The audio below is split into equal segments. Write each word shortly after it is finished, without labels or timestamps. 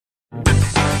Alright,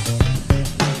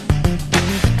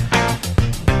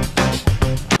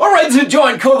 so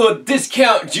join code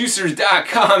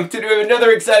discountjuicers.com. Today we have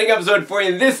another exciting episode for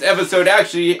you. In this episode,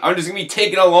 actually, I'm just going to be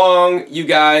taking along you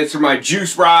guys for my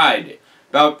juice ride.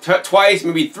 About twice,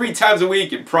 maybe 3 times a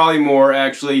week, and probably more,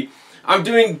 actually. I'm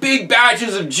doing big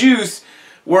batches of juice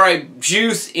where I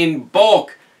juice in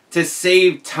bulk to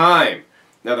save time.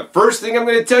 Now, the first thing I'm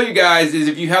going to tell you guys is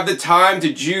if you have the time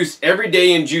to juice every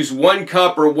day and juice 1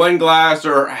 cup or 1 glass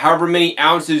or however many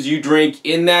ounces you drink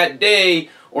in that day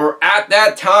or at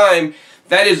that time,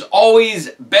 that is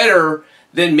always better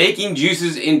than making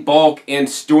juices in bulk and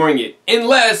storing it.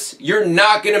 Unless you're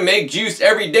not going to make juice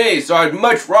every day. So I'd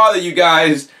much rather you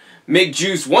guys make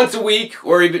juice once a week,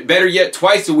 or even better yet,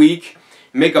 twice a week.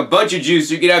 Make a bunch of juice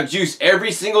so you can have juice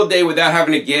every single day without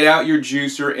having to get out your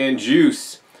juicer and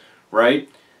juice. Right?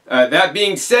 That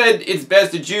being said, it's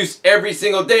best to juice every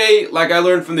single day, like I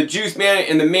learned from the juice man,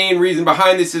 and the main reason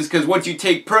behind this is because once you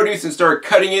take produce and start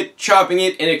cutting it, chopping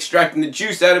it, and extracting the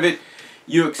juice out of it,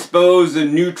 you expose the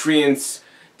nutrients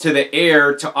to the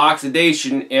air, to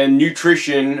oxidation, and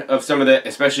nutrition of some of the,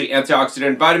 especially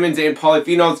antioxidant vitamins and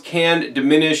polyphenols, can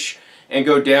diminish and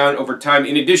go down over time.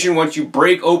 In addition, once you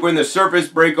break open the surface,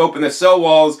 break open the cell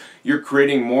walls, you're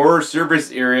creating more surface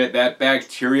area that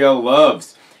bacteria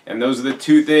loves. And those are the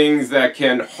 2 things that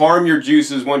can harm your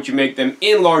juices once you make them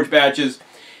in large batches.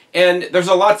 And there's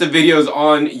lots of videos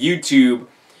on YouTube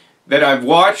that I've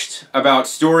watched about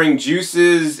storing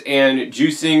juices and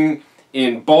juicing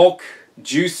in bulk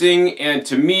juicing, and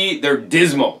to me, they're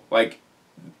dismal. Like,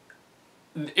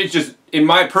 it's just, in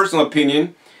my personal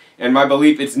opinion and my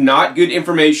belief, it's not good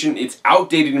information, it's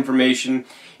outdated information,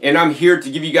 and I'm here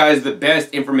to give you guys the best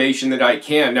information that I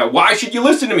can. Now, why should you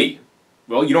listen to me?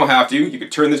 Well, you don't have to. You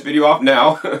could turn this video off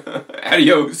now.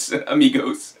 Adios,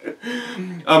 amigos.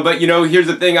 But, you know, here's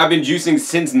the thing. I've been juicing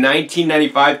since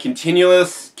 1995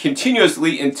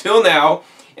 continuously until now,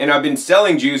 and I've been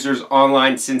selling juicers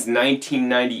online since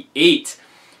 1998.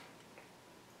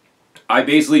 I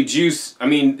basically juice,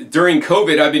 during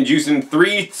COVID, I've been juicing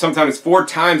 3, sometimes 4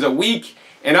 times a week,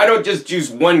 and I don't just juice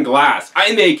 1 glass.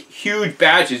 I make huge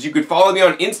batches. You could follow me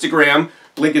on Instagram.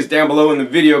 Link is down below in the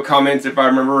video comments, if I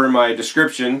remember, in my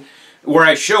description, where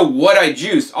I show what I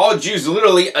juice. I'll juice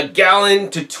literally 1 gallon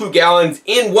to 2 gallons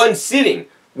in 1 sitting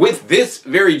with this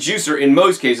very juicer in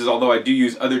most cases, although I do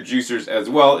use other juicers as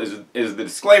well, is the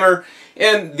disclaimer.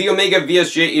 And the Omega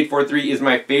VSJ843 is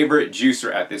my favorite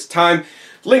juicer at this time.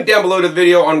 Link down below to the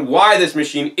video on why this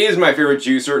machine is my favorite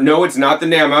juicer. No, it's not the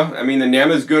Nama. The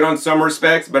Nama is good on some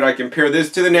respects, but I compare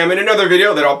this to the Nama in another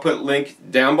video that I'll put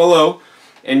link down below.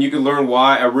 And you can learn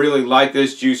why I really like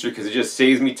this juicer, because it just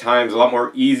saves me time. It's a lot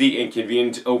more easy and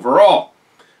convenient overall.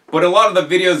 But a lot of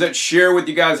the videos that share with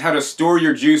you guys how to store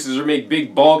your juices or make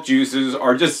big bulk juices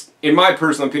are just, in my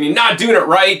personal opinion, not doing it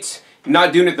right,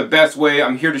 not doing it the best way.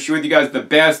 I'm here to share with you guys the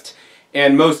best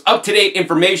and most up-to-date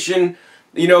information.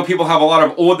 You know, people have a lot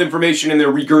of old information and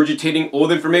they're regurgitating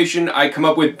old information. I come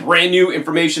up with brand new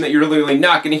information that you're literally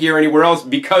not going to hear anywhere else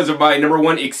because of my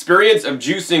 #1 experience of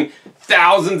juicing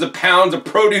thousands of pounds of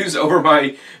produce over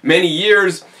my many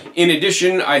years. In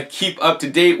addition, I keep up to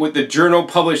date with the journal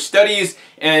published studies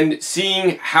and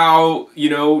seeing how, you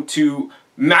know, to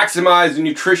maximize the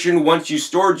nutrition once you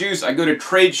store juice. I go to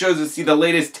trade shows to see the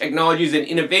latest technologies and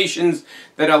innovations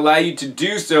that allow you to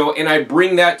do so, and I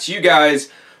bring that to you guys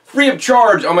free of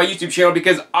charge on my YouTube channel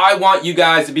because I want you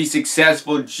guys to be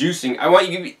successful juicing. I want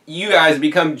you guys to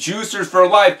become juicers for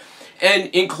life and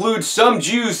include some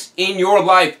juice in your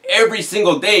life every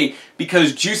single day,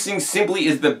 because juicing simply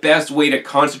is the best way to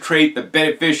concentrate the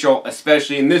beneficial,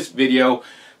 especially in this video,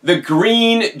 the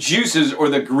green juices or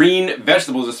the green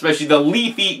vegetables, especially the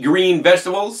leafy green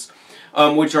vegetables,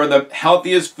 which are the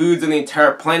healthiest foods on the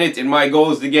entire planet. And my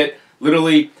goal is to get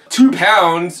literally 2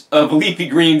 pounds of leafy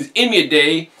greens in me a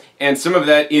day. And some of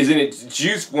that is in its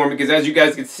juice form, because as you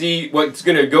guys can see, what's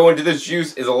going to go into this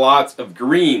juice is lots of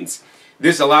greens.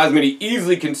 This allows me to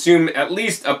easily consume at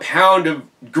least 1 pound of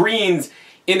greens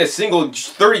in a single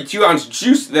 32-ounce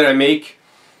juice that I make.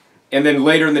 And then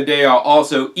later in the day, I'll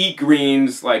also eat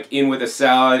greens, like in with a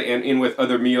salad and in with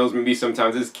other meals. Maybe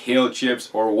sometimes it's kale chips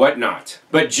or whatnot.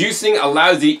 But juicing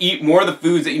allows you to eat more of the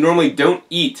foods that you normally don't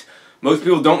eat. Most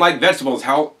people don't like vegetables.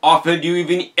 How often do you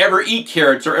even ever eat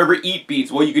carrots or ever eat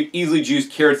beets? Well, you could easily juice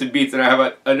carrots and beets. And I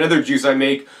have another juice I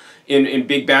make in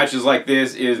big batches like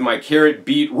this is my carrot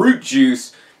beet root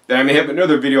juice that I may have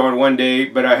another video on one day.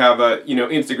 But I have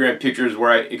Instagram pictures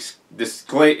where I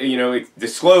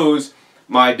disclose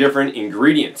my different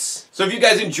ingredients. So if you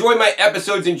guys enjoy my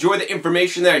episodes, enjoy the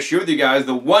information that I share with you guys,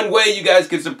 the one way you guys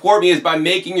can support me is by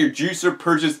making your juicer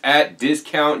purchase at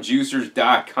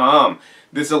discountjuicers.com.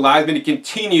 This allows me to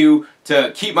continue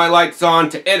to keep my lights on,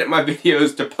 to edit my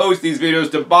videos, to post these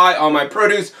videos, to buy all my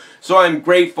produce. So I'm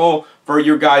grateful for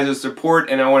your guys' support,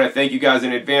 and I want to thank you guys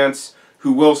in advance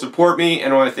who will support me,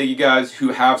 and I want to thank you guys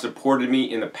who have supported me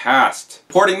in the past.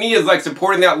 Supporting me is like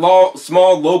supporting that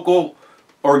small local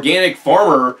organic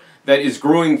farmer that is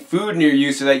growing food near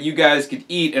you so that you guys could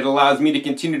eat. It allows me to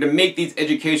continue to make these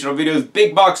educational videos.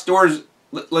 Big box stores,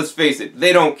 let's face it,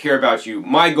 they don't care about you.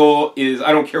 My goal is,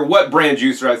 I don't care what brand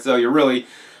juicer I sell you, really.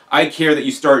 I care that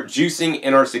you start juicing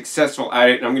and are successful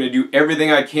at it, and I'm going to do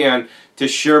everything I can to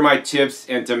share my tips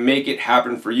and to make it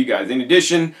happen for you guys. In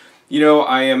addition, you know,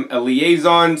 I am a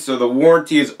liaison, so the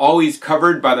warranty is always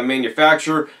covered by the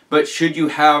manufacturer, but should you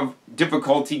have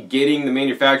difficulty getting the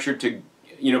manufacturer to,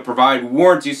 you know, provide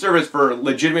warranty service for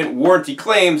legitimate warranty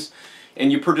claims,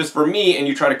 and you purchase from me and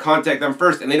you try to contact them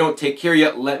first and they don't take care of you,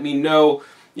 let me know.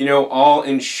 You know, I'll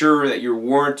ensure that your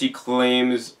warranty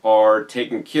claims are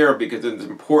taken care of because it's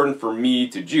important for me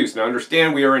to juice. Now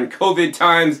understand, we are in COVID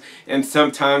times and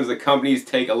sometimes the companies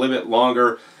take a little bit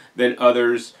longer than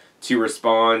others to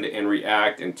respond and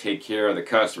react and take care of the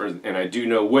customers, and I do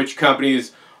know which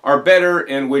companies are better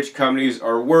and which companies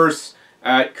are worse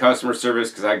at customer service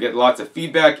because I get lots of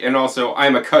feedback, and also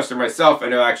I'm a customer myself. I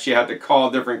know I actually had to call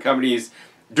different companies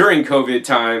during COVID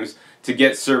times to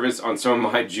get service on some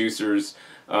of my juicers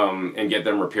and get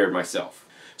them repaired myself.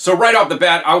 So right off the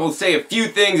bat, I will say a few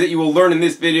things that you will learn in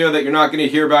this video that you're not going to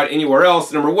hear about anywhere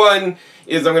else. Number one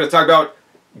is I'm going to talk about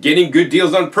getting good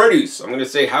deals on produce. I'm going to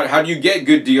say how do you get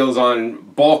good deals on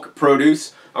bulk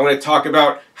produce. I'm going to talk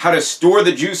about how to store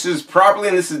the juices properly,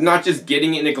 and this is not just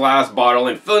getting it in a glass bottle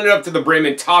and filling it up to the brim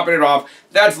and topping it off.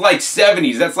 That's like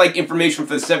 70s. That's like information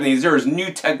for the 70s. There is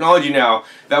new technology now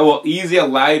that will easily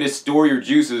allow you to store your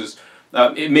juices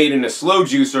made in a slow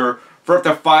juicer for up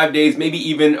to 5 days, maybe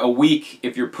even a week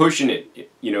if you're pushing it.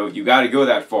 You know, you got to go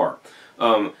that far.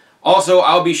 Also,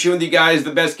 I'll be showing you guys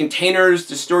the best containers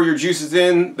to store your juices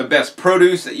in, the best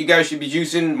produce that you guys should be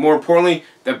juicing, more importantly,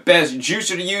 the best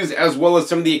juicer to use, as well as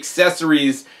some of the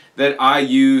accessories that I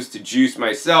use to juice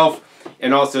myself,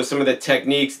 and also some of the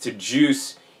techniques to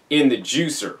juice in the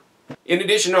juicer. In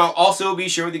addition, I'll also be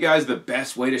showing you guys the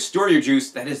best way to store your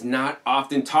juice that is not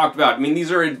often talked about. I mean,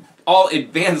 these are all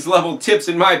advanced level tips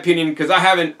in my opinion because I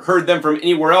haven't heard them from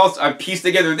anywhere else. I've pieced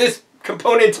together this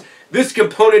component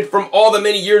from all the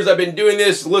many years I've been doing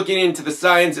this, looking into the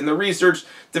science and the research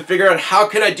to figure out how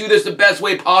can I do this the best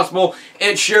way possible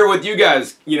and share with you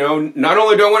guys. You know, not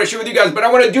only do I want to share with you guys, but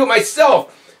I want to do it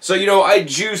myself. So, you know, I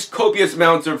juice copious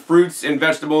amounts of fruits and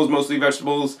vegetables, mostly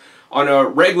vegetables, on a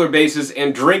regular basis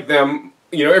and drink them.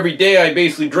 You know, every day I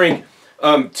basically drink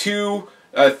two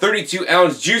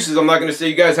 32-ounce juices. I'm not going to say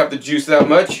you guys have to juice that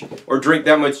much or drink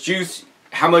that much juice.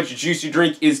 How much juice you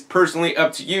drink is personally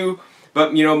up to you.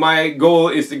 But, you know, my goal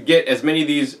is to get as many of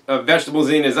these vegetables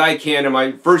in as I can. And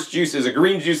my first juice is a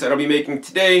green juice that I'll be making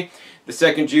today. The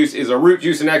second juice is a root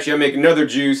juice. And actually, I make another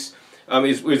juice.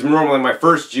 Is normally my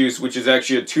first juice, which is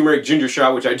actually a turmeric ginger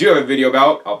shot, which I do have a video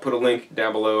about. I'll put a link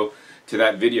down below to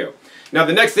that video. Now,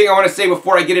 the next thing I want to say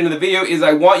before I get into the video is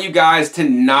I want you guys to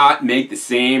not make the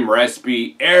same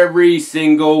recipe every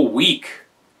single week,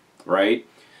 right?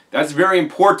 That's very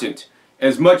important.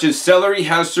 As much as celery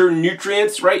has certain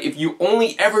nutrients, right? If you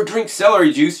only ever drink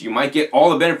celery juice, you might get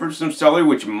all the benefits from celery,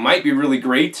 which might be really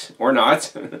great, or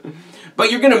not.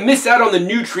 But you're going to miss out on the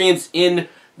nutrients in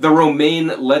the romaine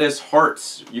lettuce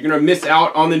hearts. You're going to miss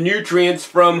out on the nutrients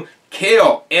from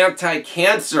kale,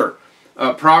 anti-cancer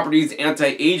properties,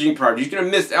 anti-aging properties. You're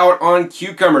going to miss out on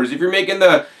cucumbers. If you're making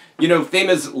the, you know,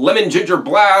 famous lemon ginger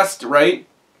blast, right?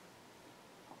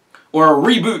 Or a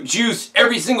reboot juice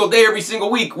every single day, every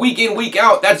single week, week in, week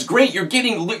out. That's great.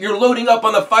 You're loading up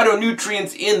on the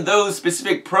phytonutrients in those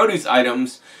specific produce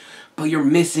items, but you're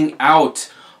missing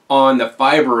out on the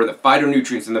fiber and the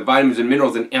phytonutrients and the vitamins and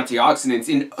minerals and antioxidants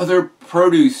in other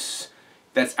produce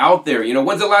that's out there. You know,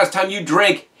 when's the last time you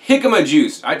drank jicama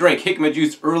juice? I drank jicama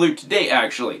juice earlier today,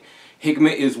 actually.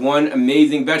 Jicama is one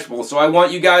amazing vegetable, so I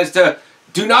want you guys to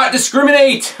do not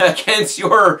discriminate against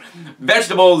your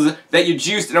vegetables that you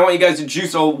juiced, and I want you guys to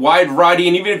juice a wide variety.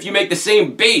 And even if you make the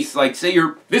same base, like say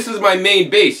this is my main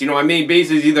base. You know, my main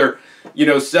base is either, you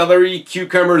know, celery,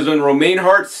 cucumbers, and romaine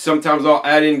hearts. Sometimes I'll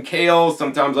add in kale.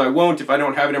 Sometimes I won't if I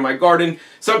don't have it in my garden.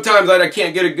 Sometimes I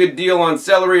can't get a good deal on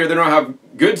celery, or they don't have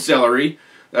good celery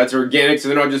that's organic, so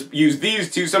then I'll just use these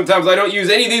two. Sometimes I don't use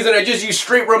any of these and I just use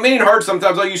straight romaine hearts.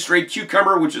 Sometimes I'll use straight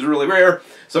cucumber, which is really rare.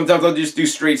 Sometimes I'll just do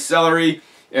straight celery.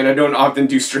 and I don't often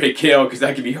do straight kale because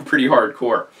that can be pretty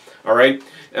hardcore. All right.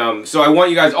 So I want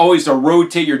you guys always to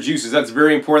rotate your juices. That's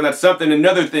very important. That's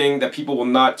another thing that people will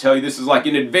not tell you. This is like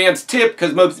an advanced tip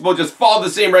because most people just follow the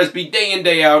same recipe day in,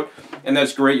 day out. And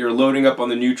that's great. You're loading up on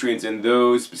the nutrients in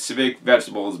those specific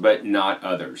vegetables, but not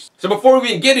others. So before we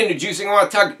even get into juicing, I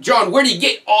want to talk, John, where do you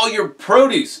get all your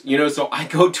produce? You know, so I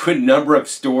go to a number of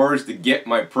stores to get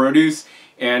my produce.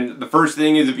 And the first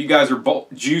thing is, if you guys are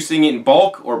juicing in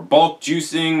bulk or bulk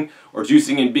juicing or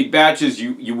juicing in big batches,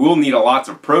 you will need lots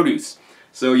of produce.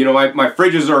 So, you know, my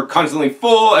fridges are constantly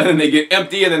full, and then they get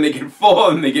empty, and then they get full,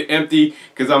 and then they get empty,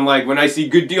 because I'm like, when I see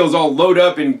good deals, I'll load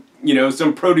up, and, you know,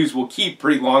 some produce will keep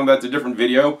pretty long. That's a different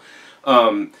video.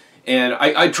 And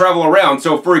I travel around.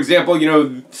 So, for example, you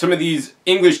know, some of these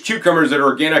English cucumbers that are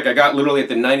organic, I got literally at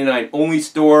the 99 only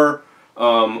store,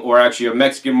 or actually a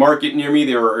Mexican market near me.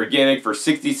 They were organic for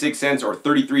 66 cents or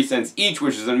 33 cents each,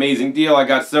 which is an amazing deal. I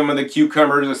got some of the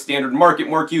cucumbers, a standard market,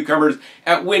 more cucumbers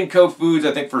at Winco Foods,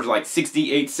 I think for like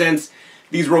 68 cents.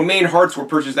 These romaine hearts were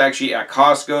purchased actually at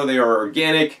Costco. They are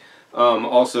organic.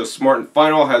 Also, Smart &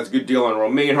 Final has a good deal on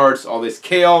romaine hearts. All this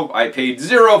kale I paid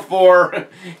 $0 for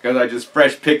because I just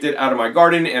fresh picked it out of my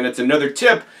garden. And it's another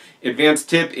tip, advanced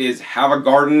tip, is have a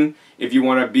garden if you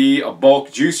want to be a bulk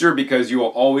juicer, because you will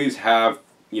always have,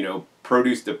 you know,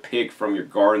 produce to pick from your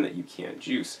garden that you can't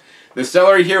juice. The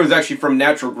celery here was actually from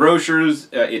Natural Grocers.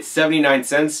 It's 79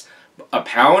 cents a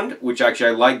pound, which actually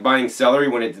I like buying celery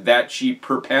when it's that cheap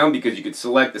per pound, because you could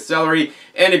select the celery.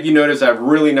 And if you notice, I have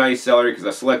really nice celery because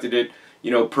I selected it, you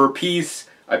know, per piece.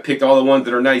 I picked all the ones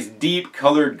that are nice, deep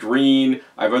colored green.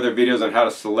 I have other videos on how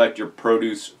to select your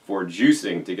produce for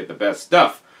juicing to get the best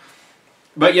stuff.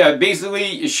 But yeah, basically,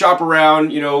 you shop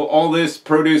around. You know, all this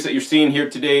produce that you're seeing here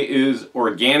today is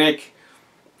organic.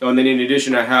 And then in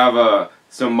addition, I have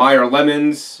some Meyer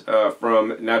lemons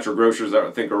from Natural Grocers that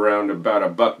I think around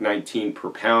about $1.19 per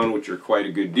pound, which are quite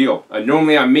a good deal.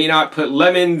 Normally, I may not put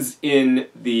lemons in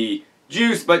the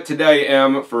juice, but today I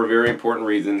am, for a very important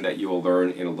reason that you will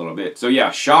learn in a little bit. So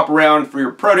yeah, shop around for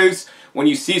your produce. When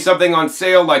you see something on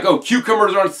sale, like, oh,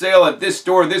 cucumbers are on sale at this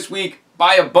store this week,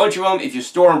 buy a bunch of them. If you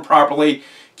store them properly,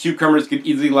 cucumbers could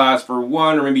easily last for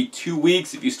 1 or maybe 2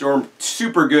 weeks if you store them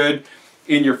super good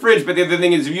in your fridge. But the other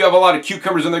thing is, if you have a lot of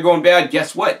cucumbers and they're going bad,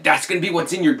 guess what? That's going to be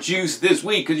what's in your juice this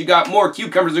week, because you got more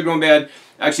cucumbers that are going bad.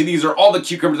 Actually, these are all the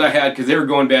cucumbers I had because they were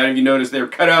going bad. If you notice, they were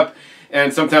cut up,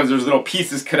 and sometimes there's little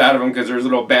pieces cut out of them because there's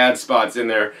little bad spots in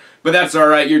there. But that's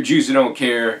alright, your juice, you don't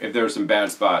care if there are some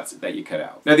bad spots that you cut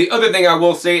out. Now, the other thing I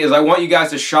will say is I want you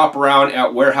guys to shop around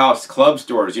at warehouse club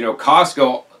stores. You know,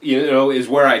 Costco, you know, is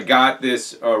where I got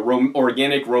this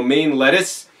organic romaine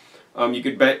lettuce. You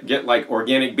could get like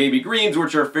organic baby greens,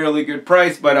 which are a fairly good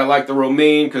price, but I like the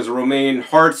romaine because the romaine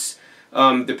hearts,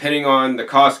 depending on the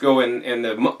Costco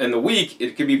and the week,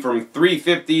 it could be from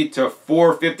 $3.50 to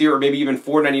 $4.50 or maybe even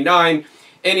 $4.99.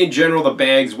 And in general, the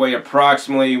bags weigh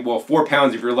approximately, well, 4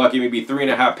 pounds if you're lucky, maybe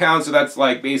 3.5 pounds. So that's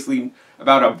like basically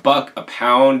about $1 a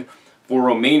pound for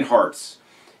romaine hearts.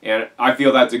 And I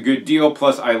feel that's a good deal.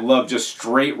 Plus, I love just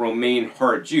straight romaine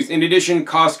heart juice. In addition,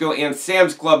 Costco and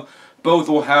Sam's Club both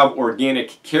will have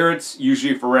organic carrots,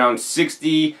 usually for around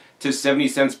 60 to 70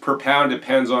 cents per pound.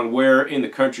 Depends on where in the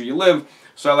country you live.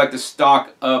 So I like to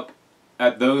stock up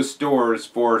at those stores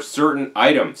for certain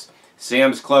items.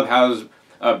 Sam's Club has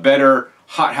better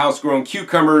hothouse grown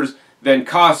cucumbers than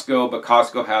Costco, but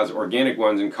Costco has organic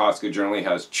ones, and Costco generally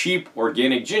has cheap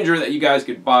organic ginger that you guys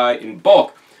could buy in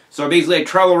bulk. So basically, I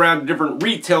travel around to different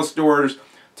retail stores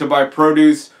to buy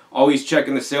produce, always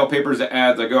checking the sale papers, the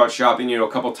ads. I go out shopping, you know,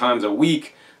 a couple times a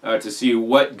week to see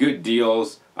what good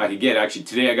deals I could get. Actually,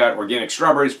 today I got organic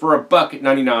strawberries for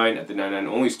 $1.99 at the 99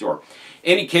 only store.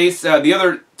 Any case, the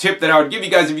other tip that I would give you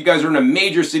guys, if you guys are in a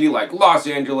major city like Los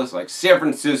Angeles, like San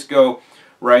Francisco,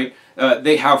 right,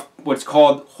 they have what's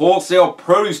called wholesale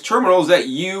produce terminals that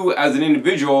you as an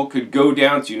individual could go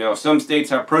down to. Now, some states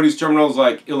have produce terminals,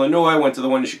 like Illinois. I went to the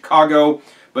one in Chicago,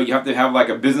 but you have to have like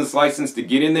a business license to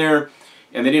get in there.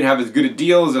 And they didn't have as good of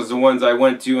deals as the ones I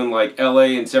went to in like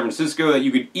LA and San Francisco that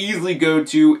you could easily go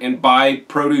to and buy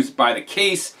produce by the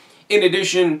case. In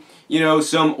addition, you know,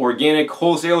 some organic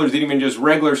wholesalers, and even just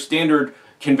regular standard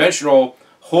conventional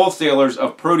wholesalers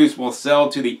of produce will sell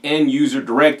to the end user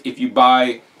direct if you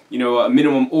buy, you know, a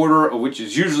minimum order, which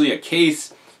is usually a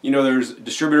case. You know, there's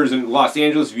distributors in Los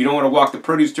Angeles. If you don't want to walk the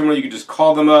produce terminal, you can just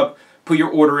call them up, put your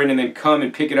order in, and then come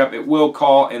and pick it up at will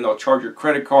call, and they'll charge your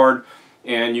credit card,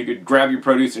 and you could grab your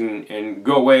produce and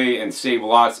go away and save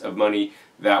lots of money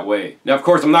that way. Now, of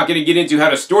course, I'm not going to get into how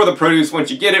to store the produce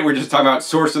once you get it. We're just talking about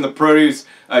sourcing the produce.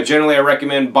 Generally, I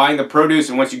recommend buying the produce,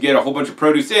 and once you get a whole bunch of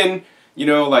produce in, you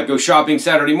know, like go shopping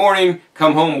Saturday morning,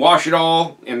 come home, wash it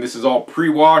all, and this is all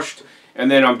pre-washed,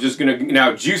 and then I'm just going to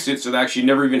now juice it so that actually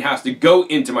never even has to go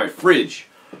into my fridge.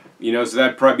 You know, so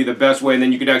that'd probably be the best way, and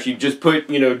then you could actually just put,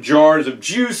 you know, jars of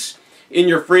juice in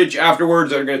your fridge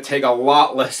afterwards that are going to take a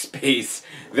lot less space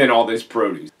than all this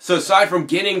produce. So aside from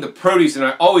getting the produce, and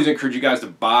I always encourage you guys to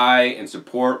buy and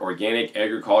support organic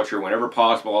agriculture whenever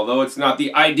possible, although it's not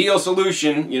the ideal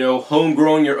solution, you know,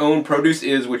 homegrown your own produce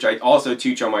is, which I also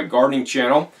teach on my gardening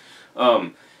channel.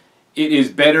 It is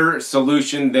better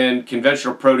solution than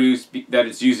conventional produce that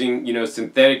is using, you know,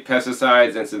 synthetic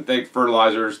pesticides and synthetic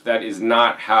fertilizers. That is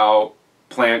not how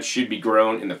plants should be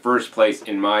grown in the first place,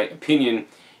 in my opinion.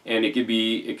 And it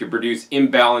could produce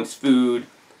imbalanced food,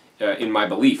 in my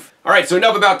belief. All right, so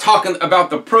enough about talking about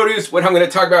the produce. What I'm going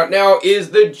to talk about now is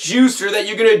the juicer that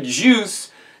you're going to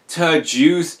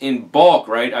juice in bulk,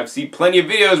 right? I've seen plenty of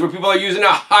videos where people are using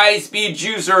a high-speed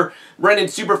juicer running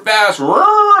super fast.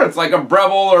 It's like a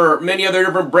Breville or many other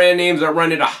different brand names that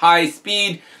run at a high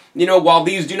speed. You know, while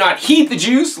these do not heat the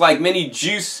juice like many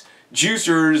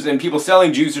juicers and people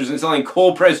selling juicers and selling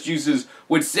cold-pressed juices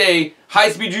would say,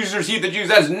 high-speed juicers heat the juice.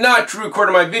 That's not true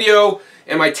according to my video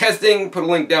and my testing. Put a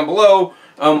link down below.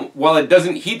 While it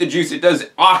doesn't heat the juice, it does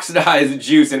oxidize the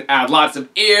juice and add lots of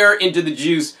air into the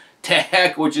juice to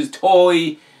heck, which is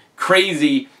totally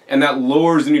crazy, and that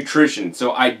lowers the nutrition.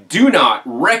 So I do not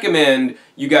recommend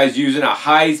you guys using a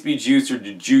high-speed juicer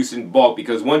to juice in bulk,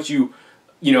 because once you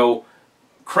know,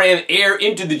 cram air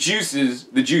into the juices,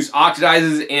 the juice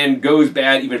oxidizes and goes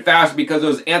bad even faster because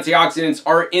those antioxidants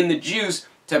are in the juice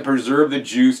to preserve the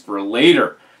juice for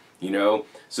later, you know.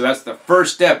 So that's the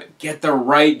first step. Get the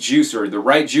right juicer. The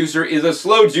right juicer is a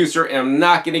slow juicer, and I'm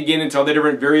not going to get into all the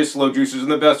different various slow juicers,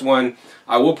 and the best one,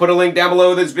 I will put a link down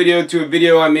below this video to a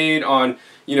video I made on,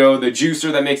 you know, the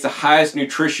juicer that makes the highest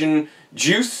nutrition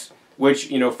juice, which,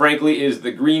 you know, frankly is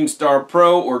the Green Star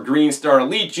Pro or Green Star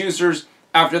Elite juicers.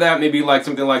 After that, maybe like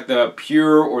something like the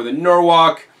Pure or the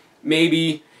Norwalk,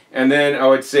 maybe. And then I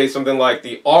would say something like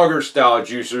the auger style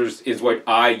juicers is what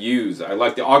I use. I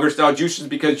like the auger style juicers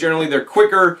because generally they're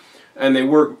quicker and they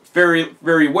work very,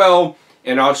 very well.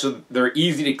 And also they're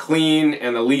easy to clean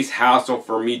and the least hassle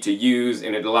for me to use.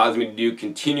 And it allows me to do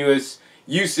continuous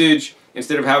usage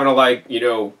instead of having to, like, you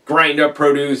know, grind up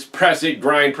produce, press it,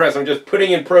 grind, press. I'm just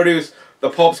putting in produce, the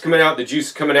pulp's coming out, the juice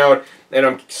is coming out, and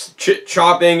I'm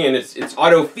chopping, and it's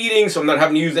auto feeding, so I'm not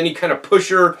having to use any kind of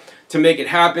pusher to make it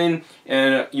happen.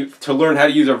 And to learn how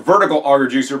to use a vertical auger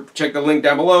juicer, check the link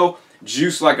down below.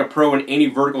 Juice like a pro in any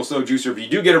vertical slow juicer. If you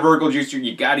do get a vertical juicer,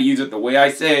 you got to use it the way I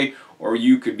say, or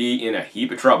you could be in a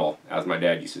heap of trouble, as my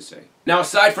dad used to say. Now,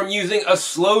 aside from using a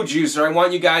slow juicer, I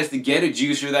want you guys to get a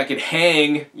juicer that could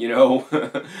hang, you know,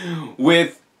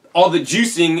 with all the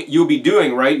juicing you'll be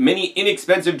doing, right? Many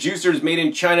inexpensive juicers made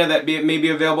in China that may be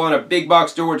available in a big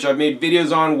box store, which I've made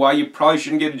videos on why you probably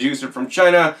shouldn't get a juicer from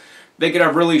China. They could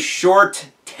have really short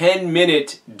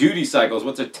 10-minute duty cycles.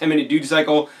 What's a 10-minute duty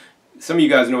cycle? Some of you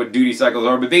guys know what duty cycles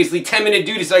are, but basically 10-minute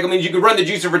duty cycle means you can run the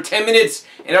juicer for 10 minutes,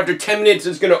 and after 10 minutes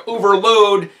it's going to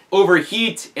overload,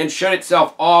 overheat, and shut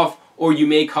itself off, or you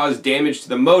may cause damage to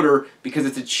the motor because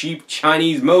it's a cheap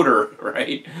Chinese motor,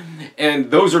 right? And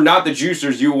those are not the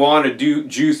juicers you want to do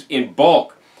juice in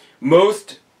bulk.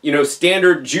 Most, you know,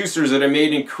 standard juicers that are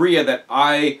made in Korea that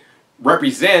I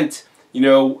represent, you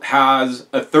know, has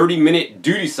a 30-minute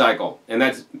duty cycle, and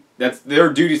that's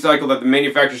their duty cycle that the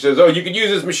manufacturer says, oh, you can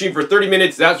use this machine for 30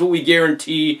 minutes, that's what we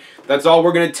guarantee, that's all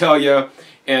we're going to tell you.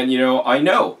 And, you know, I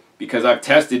know, because I've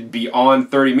tested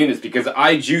beyond 30 minutes, because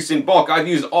I juice in bulk. I've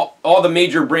used all the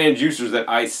major brand juicers that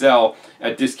I sell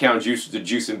at Discount Juicers to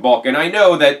juice in bulk, and I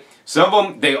know that some of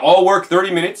them, they all work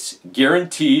 30 minutes,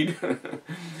 guaranteed.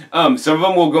 Some of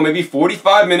them will go maybe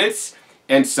 45 minutes,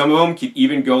 and some of them can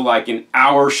even go like an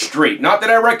hour straight. Not that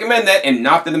I recommend that, and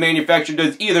not that the manufacturer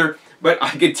does either, but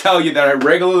I could tell you that I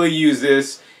regularly use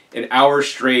this an hour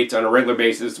straight on a regular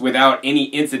basis without any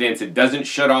incidents. It doesn't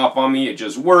shut off on me, it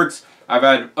just works. I've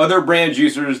had other brand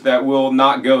juicers that will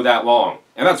not go that long.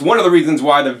 And that's one of the reasons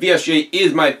why the VSJ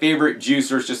is my favorite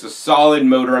juicer. It's just a solid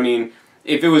motor. I mean,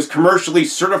 if it was commercially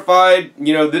certified,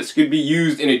 you know, this could be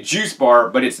used in a juice bar,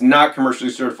 but it's not commercially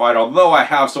certified, although I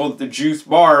have sold the juice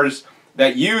bars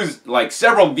that use like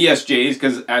several VSJs,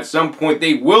 because at some point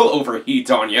they will overheat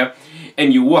on you,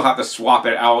 and you will have to swap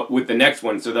it out with the next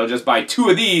one. So they'll just buy 2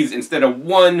 of these instead of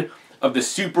 1 of the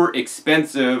super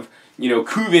expensive, you know,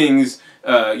 Kuvings,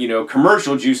 you know,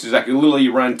 commercial juices that can literally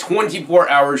run 24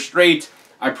 hours straight.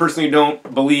 I personally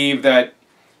don't believe that,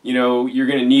 you know, you're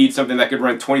going to need something that could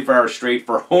run 24 hours straight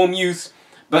for home use.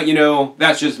 But, you know,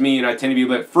 that's just me, and I tend to be a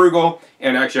bit frugal.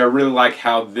 And actually, I really like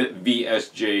how the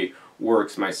VSJ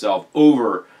works myself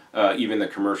over even the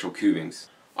commercial cubings.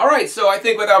 Alright, so I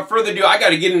think without further ado, I got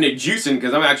to get into juicing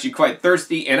because I'm actually quite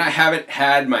thirsty and I haven't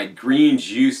had my green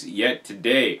juice yet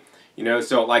today. You know,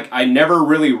 so like I never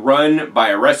really run by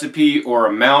a recipe or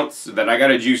amount so that I got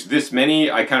to juice this many.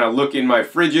 I kind of look in my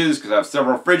fridges because I have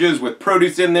several fridges with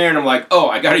produce in there and I'm like, oh,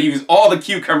 I got to use all the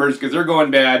cucumbers because they're going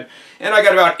bad. And I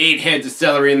got about 8 heads of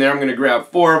celery in there. I'm going to grab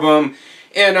 4 of them.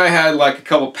 And I had like a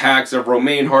couple packs of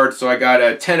romaine hearts, so I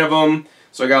got 10 of them.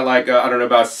 So I got like, I don't know,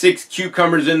 about 6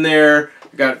 cucumbers in there.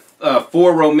 I got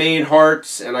 4 romaine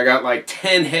hearts, and I got like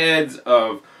 10 heads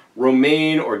of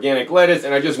romaine organic lettuce,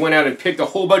 and I just went out and picked a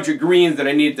whole bunch of greens that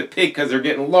I needed to pick because they're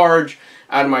getting large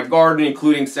out of my garden,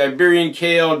 including Siberian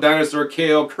kale, dinosaur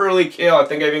kale, curly kale. I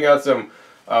think I even got some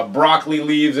broccoli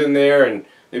leaves in there, and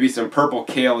maybe some purple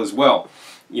kale as well.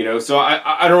 You know, so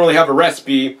I don't really have a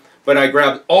recipe, but I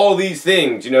grabbed all these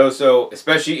things, you know, so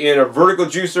especially in a vertical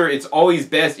juicer, it's always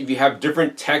best if you have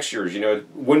different textures, you know. It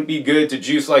wouldn't be good to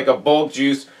juice like a bulk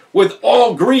juice with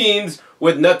all greens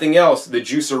with nothing else. The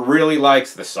juicer really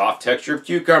likes the soft texture of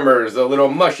cucumbers, the little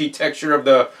mushy texture of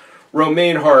the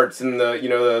romaine hearts, and the, you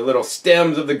know, the little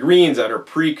stems of the greens that are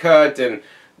pre-cut, and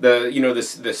the, you know,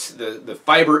 the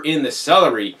fiber in the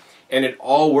celery, and it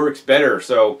all works better.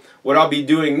 So what I'll be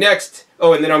doing next,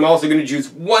 oh, and then I'm also going to juice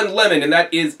 1 lemon, and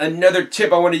that is another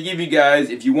tip I want to give you guys.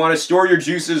 If you want to store your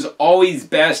juices, always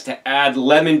best to add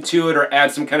lemon to it or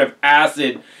add some kind of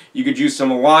acid. You could use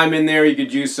some lime in there, you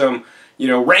could use some, you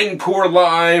know, Rangpur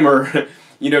lime, or,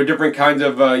 you know, different kinds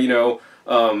of, you know,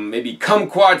 maybe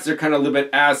kumquats. They're kind of a little bit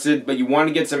acid, but you want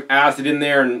to get some acid in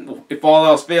there, and if all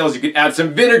else fails, you could add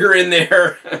some vinegar in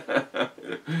there.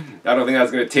 I don't think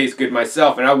that's going to taste good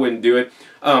myself, and I wouldn't do it.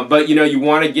 But, you know, you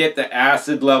want to get the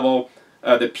acid level,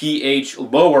 the pH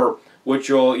lower, which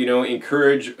will, you know,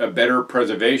 encourage a better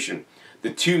preservation.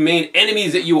 The 2 main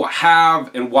enemies that you will have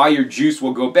and why your juice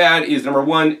will go bad is, number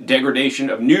 1,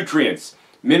 degradation of nutrients.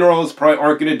 Minerals probably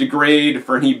aren't going to degrade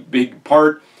for any big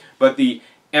part, but the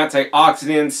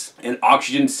antioxidants and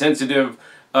oxygen sensitive,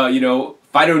 you know,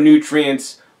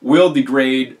 phytonutrients will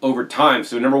degrade over time.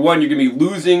 So number 1, you're going to be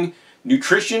losing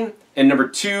nutrition, and number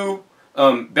 2,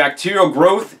 bacterial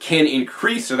growth can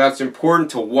increase, so that's important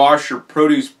to wash your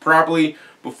produce properly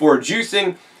before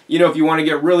juicing. You know, if you want to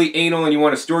get really anal and you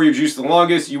want to store your juice the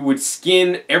longest, you would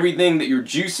skin everything that you're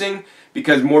juicing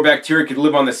because more bacteria could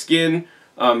live on the skin.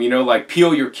 You know, like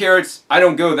peel your carrots. I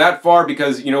don't go that far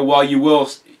because, you know, while you will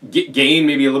gain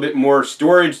maybe a little bit more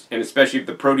storage, and especially if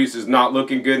the produce is not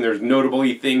looking good and there's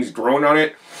notably things growing on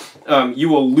it, you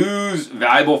will lose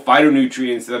valuable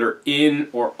phytonutrients that are in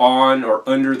or on or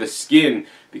under the skin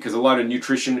because a lot of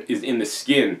nutrition is in the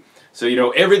skin. So, you know,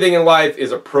 everything in life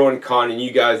is a pro and con, and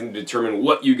you guys need to determine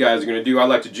what you guys are going to do. I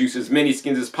like to juice as many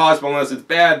skins as possible. Unless it's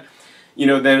bad, you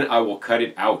know, then I will cut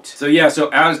it out. So yeah, so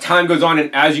as time goes on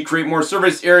and as you create more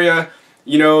surface area,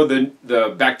 you know,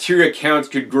 the bacteria counts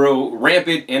could grow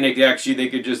rampant, and they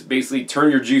could just basically turn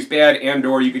your juice bad, and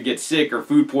or you could get sick or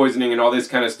food poisoning and all this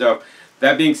kind of stuff.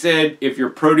 That being said, if your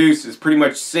produce is pretty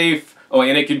much safe, oh,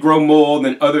 and it could grow mold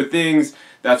and other things,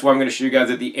 that's why I'm going to show you guys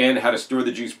at the end how to store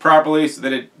the juice properly so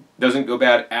that it doesn't go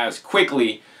bad as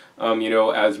quickly, you know,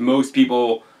 as most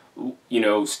people, you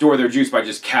know, store their juice by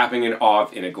just capping it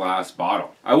off in a glass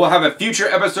bottle. I will have a future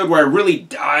episode where I really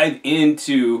dive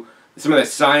into some of the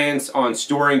science on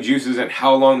storing juices and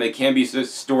how long they can be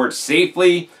stored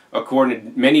safely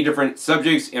according to many different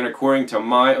subjects and according to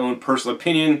my own personal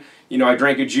opinion. You know, I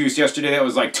drank a juice yesterday that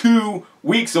was like 2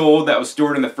 weeks old that was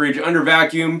stored in the fridge under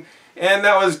vacuum, and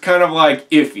that was kind of like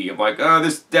iffy. I'm like, oh,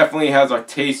 this definitely has a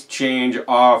taste change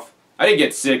off. I didn't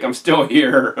get sick, I'm still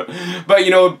here. But,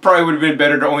 you know, it probably would have been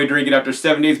better to only drink it after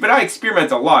 7 days. But I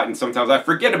experiment a lot, and sometimes I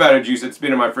forget about a juice that's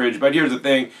been in my fridge. But here's the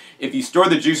thing, if you store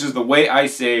the juices the way I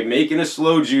say, making a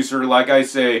slow juicer like I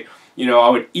say, you know, I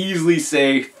would easily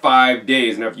say 5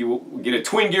 days. Now, if you get a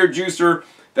twin gear juicer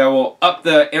that will up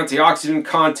the antioxidant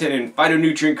content and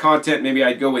phytonutrient content, maybe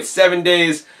I'd go with 7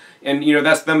 days. And, you know,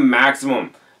 that's the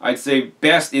maximum. I'd say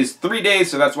best is 3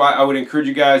 days, so that's why I would encourage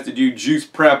you guys to do juice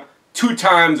prep 2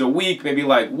 times a week, maybe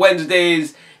like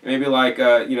Wednesdays, maybe like,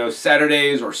 you know,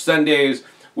 Saturdays or Sundays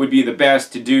would be the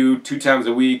best to do 2 times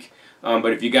a week.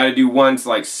 But if you got to do once,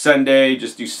 like Sunday,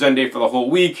 just do Sunday for the whole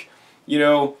week, you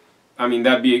know. I mean,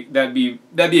 that'd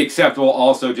be acceptable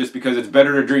also, just because it's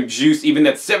better to drink juice even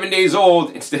that's 7 days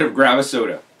old instead of grab a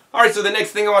soda. Alright, so the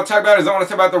next thing I want to talk about is I want to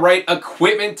talk about the right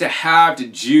equipment to have to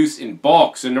juice in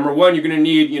bulk. So number 1, you're going to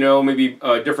need, you know, maybe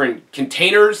different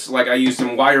containers. Like I use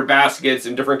some wire baskets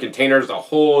and different containers to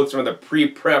hold some of the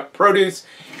pre-prep produce.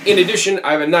 In addition,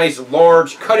 I have a nice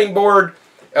large cutting board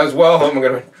as well. I'm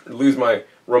going to lose my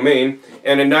romaine,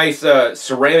 and a nice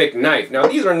ceramic knife. Now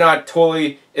these are not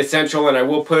totally essential, and I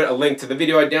will put a link to the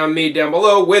video I made down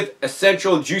below with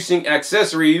essential juicing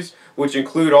accessories, which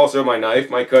include also my knife,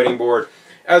 my cutting board,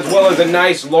 as well as a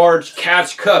nice large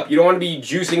catch cup. You don't want to be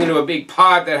juicing into a big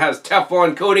pot that has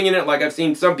Teflon coating in it like I've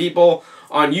seen some people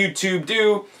on YouTube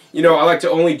do. You know, I like to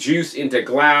only juice into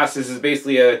glass. This is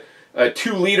basically a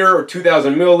 2 liter or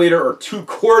 2,000 milliliter or 2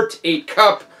 quart 8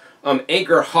 cup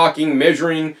Anchor Hawking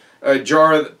measuring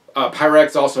jar.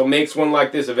 Pyrex also makes one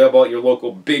like this, available at your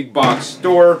local big box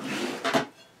store.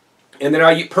 And then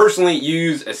I personally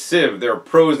use a sieve. There are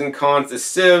pros and cons to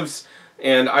sieves,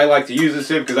 and I like to use a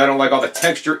sieve because I don't like all the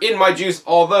texture in my juice,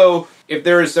 although if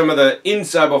there is some of the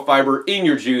insoluble fiber in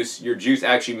your juice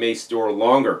actually may store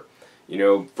longer. You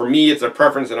know, for me it's a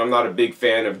preference, and I'm not a big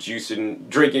fan of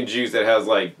drinking juice that has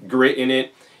like grit in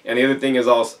it. And the other thing is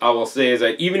I will say is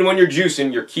that even when you're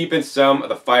juicing, you're keeping some of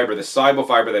the fiber, the soluble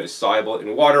fiber that is soluble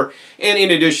in water. And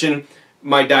in addition,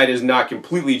 my diet is not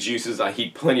completely juices. I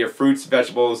eat plenty of fruits,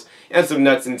 vegetables, and some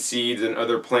nuts and seeds and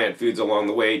other plant foods along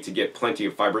the way to get plenty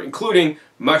of fiber, including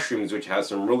mushrooms, which has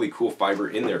some really cool fiber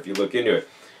in there if you look into it.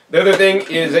 The other thing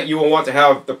is that you will want to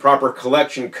have the proper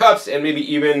collection cups, and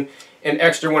maybe even an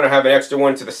extra one. I have an extra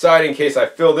one to the side in case I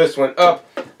fill this one up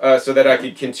so that I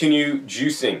could continue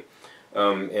juicing.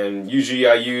 And usually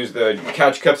I use the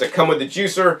catch cups that come with the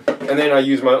juicer, and then I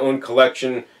use my own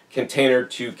collection container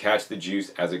to catch the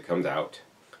juice as it comes out.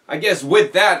 I guess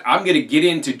with that, I'm going to get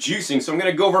into juicing. So I'm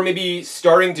going to go over maybe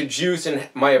starting to juice and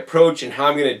my approach and how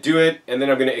I'm going to do it, and then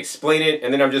I'm going to explain it,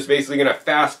 and then I'm just basically going to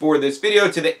fast forward this video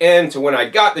to the end to when I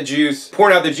got the juice,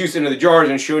 pouring out the juice into the jars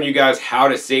and showing you guys how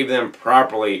to save them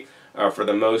properly for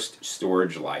the most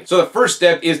storage life. So the first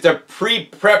step is to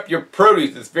pre-prep your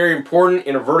produce. It's very important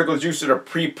in a vertical juicer to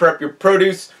pre-prep your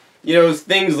produce. You know,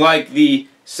 things like the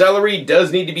celery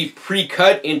does need to be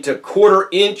pre-cut into 1/4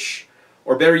 inch,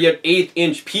 or better yet 1/8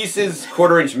 inch pieces,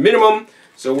 1/4 inch minimum.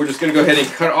 So we're just going to go ahead and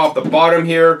cut off the bottom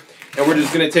here, and we're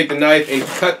just going to take the knife and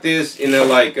cut this into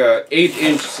like 1/8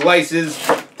 inch slices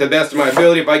to the best of my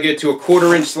ability. If I get to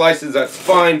 1/4 inch slices, that's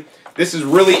fine. This is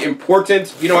really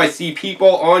important. You know, I see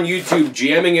people on YouTube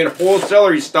jamming in whole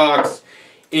celery stalks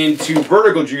into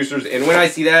vertical juicers, and when I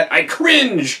see that, I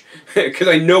cringe because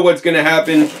I know what's going to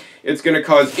happen. It's going to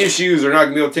cause issues. They're not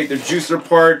going to be able to take their juicer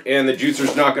apart, and the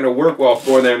juicer's not going to work well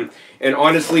for them. And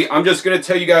honestly, I'm just going to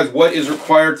tell you guys what is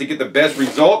required to get the best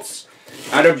results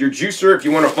out of your juicer. If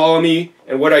you want to follow me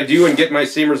and what I do and get my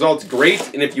same results,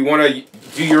 great. And if you want to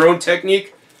do your own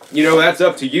technique, you know, that's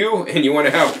up to you, and you want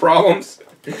to have problems,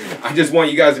 I just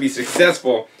want you guys to be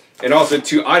successful, and also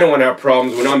too, I don't want to have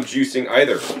problems when I'm juicing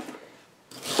either.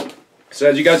 So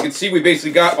as you guys can see, we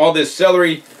basically got all this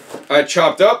celery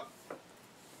chopped up.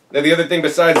 Now the other thing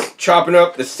besides chopping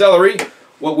up the celery,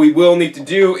 what we will need to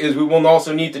do is we will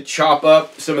also need to chop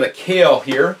up some of the kale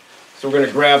here. So we're going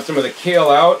to grab some of the kale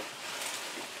out.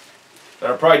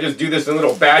 And I'll probably just do this in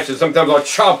little batches. Sometimes I'll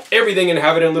chop everything and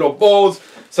have it in little bowls.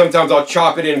 Sometimes I'll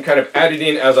chop it and kind of add it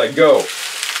in as I go.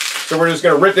 So we're just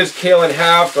going to rip this kale in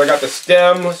half. So I got the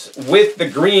stems with the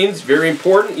greens, very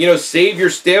important. You know, save your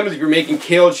stems if you're making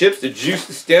kale chips to juice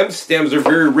the stems. Stems are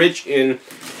very rich in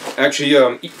actually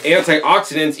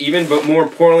antioxidants even, but more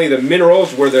importantly the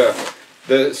minerals, where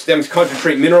the stems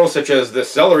concentrate minerals such as the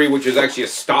celery, which is actually a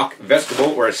stalk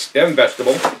vegetable or a stem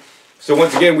vegetable. So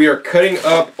once again, we are cutting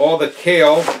up all the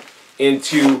kale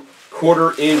into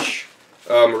 1/4 inch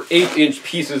or 1/8 inch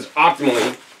pieces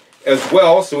optimally as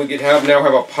well, so we could now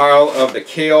have a pile of the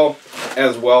kale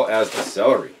as well as the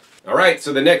celery. Alright,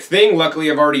 so the next thing, luckily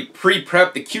I've already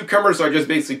pre-prepped the cucumbers, so I just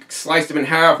basically sliced them in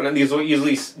half, and then these will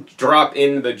easily drop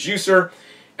in the juicer.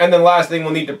 And then last thing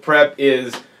we'll need to prep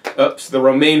is the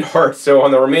romaine hearts. So on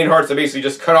the romaine hearts, I basically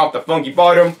just cut off the funky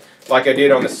bottom like I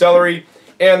did on the celery.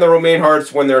 And the romaine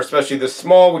hearts, when they're especially this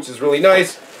small, which is really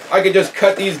nice, I could just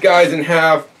cut these guys in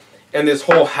half, and this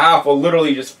whole half will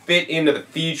literally just fit into the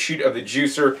feed chute of the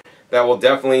juicer. That will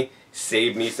definitely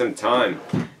save me some time.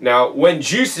 Now, when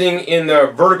juicing in the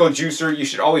vertical juicer, you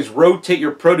should always rotate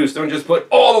your produce. Don't just put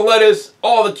all the lettuce,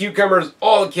 all the cucumbers,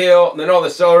 all the kale, and then all the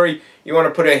celery. You want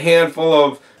to put a handful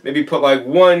of, maybe put like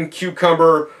 1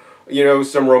 cucumber, you know,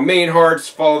 some romaine hearts,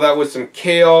 follow that with some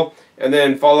kale, and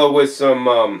then follow with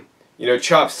some, you know,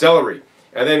 chopped celery.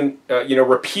 And then, you know,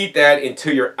 repeat that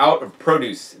until you're out of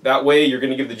produce. That way, you're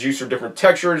going to give the juicer different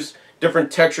textures.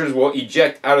 Different textures will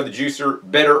eject out of the juicer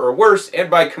better or worse, and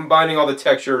by combining all the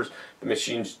textures, the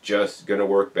machine's just going to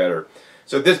work better.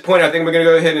 So at this point, I think we're going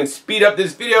to go ahead and speed up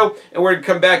this video, and we're going to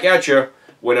come back at you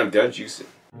when I'm done juicing.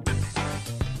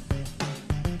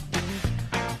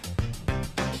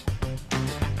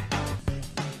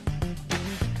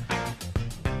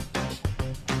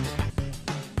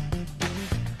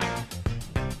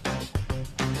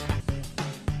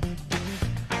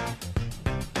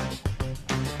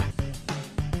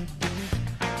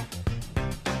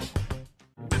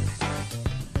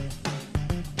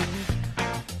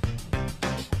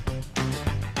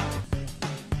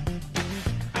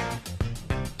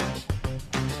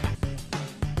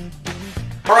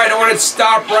 Alright, I want to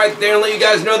stop right there and let you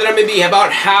guys know that I'm going to be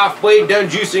about halfway done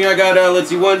juicing. I got, let's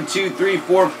see, 1, 2, 3,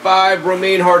 4, 5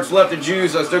 romaine hearts left to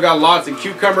juice. I still got lots of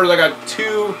cucumbers. I got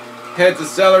 2 heads of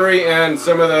celery and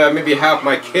some of the, maybe half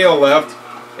my kale left.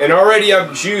 And already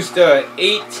I've juiced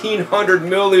 1,800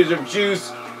 milliliters of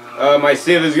juice. My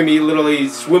sieve is going to be literally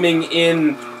swimming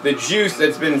in the juice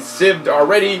that's been sieved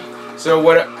already. So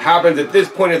what happens at this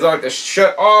point is I like to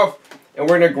shut off and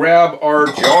we're going to grab our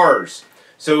jars.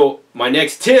 So my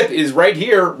next tip is right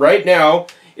here, right now.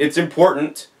 It's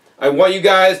important. I want you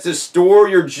guys to store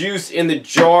your juice in the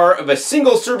jar of a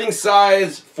single serving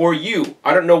size for you.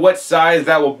 I don't know what size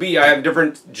that will be. I have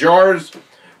different jars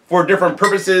for different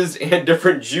purposes and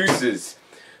different juices.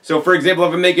 So for example,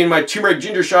 if I'm making my turmeric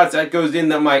ginger shots, that goes in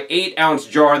my 8-ounce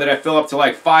jar that I fill up to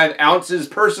like 5 ounces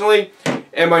personally.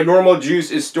 And my normal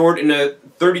juice is stored in a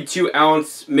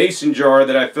 32-ounce mason jar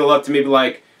that I fill up to maybe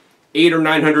like 800 or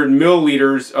 900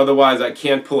 milliliters, otherwise I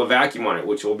can't pull a vacuum on it,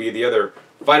 which will be the other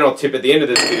final tip at the end of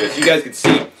this video, so you guys can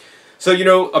see. So, you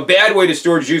know, a bad way to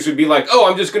store juice would be like, oh,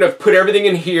 I'm just going to put everything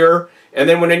in here, and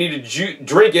then when I need to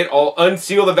drink it, I'll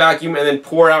unseal the vacuum and then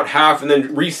pour out half and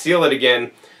then reseal it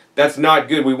again. That's not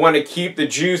good. We want to keep the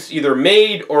juice either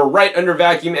made or right under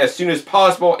vacuum as soon as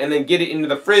possible, and then get it into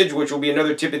the fridge, which will be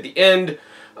another tip at the end.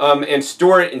 And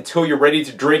store it until you're ready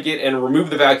to drink it and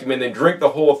remove the vacuum and then drink the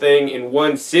whole thing in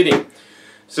one sitting.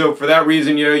 So for that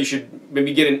reason, you know, you should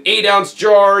maybe get an 8-ounce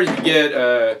jar, you can get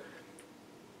a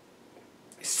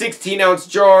 16-ounce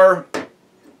jar,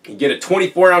 you get a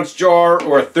 24-ounce jar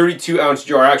or a 32-ounce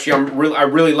jar. Actually, I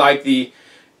really like the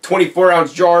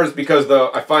 24-ounce jars because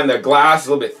I find the glass is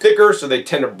a little bit thicker, so they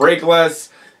tend to break less.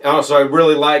 And also, I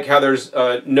really like how there's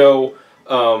no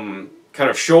kind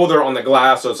of shoulder on the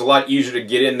glass, so it's a lot easier to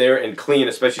get in there and clean,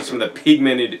 especially some of the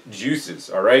pigmented juices,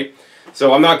 alright?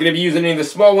 So I'm not going to be using any of the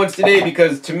small ones today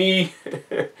because to me,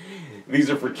 these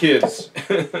are for kids.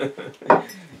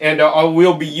 And I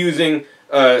will be using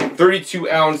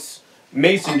 32-ounce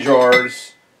mason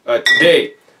jars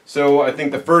today. So I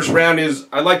think the first round is,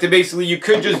 I like to basically, you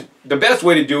could just, the best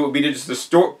way to do it would be to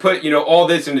just put, you know, all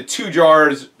this into 2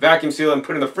 jars, vacuum seal and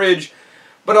put in the fridge.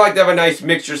 But I like to have a nice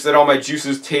mixture so that all my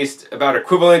juices taste about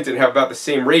equivalent and have about the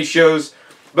same ratios.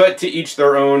 But to each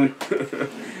their own.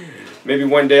 Maybe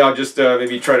one day I'll just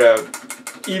maybe try to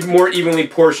more evenly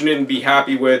portion it and be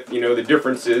happy with, you know, the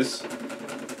differences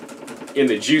in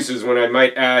the juices when I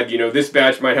might add, you know, this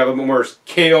batch might have a little more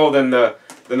kale than the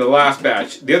last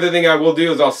batch. The other thing I will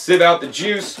do is I'll sieve out the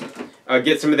juice,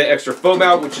 get some of the extra foam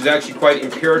out, which is actually quite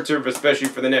imperative, especially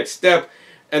for the next step.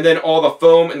 And then all the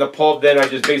foam and the pulp, then I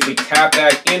just basically tap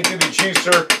back into the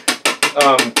juicer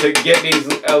to get these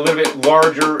a little bit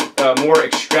larger, more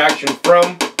extraction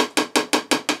from.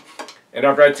 And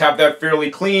after I tap that fairly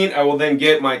clean, I will then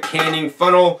get my canning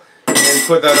funnel and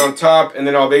put that on top. And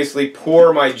then I'll basically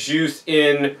pour my juice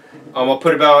in. I'll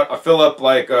fill up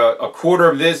like a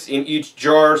quarter of this in each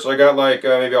jar. So I got like,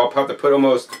 maybe I'll have to put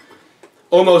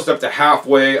almost up to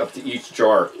halfway up to each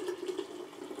jar.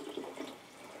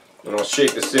 And I'll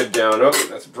shake the sieve down. Oh,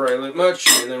 that's probably a little much.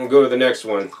 And then we'll go to the next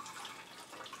one.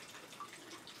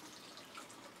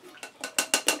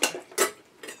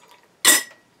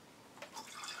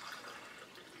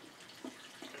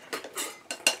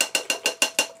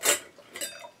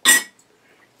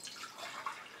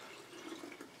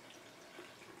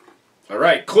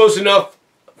 Alright, close enough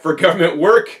for government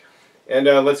work. And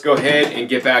let's go ahead and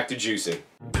get back to juicing.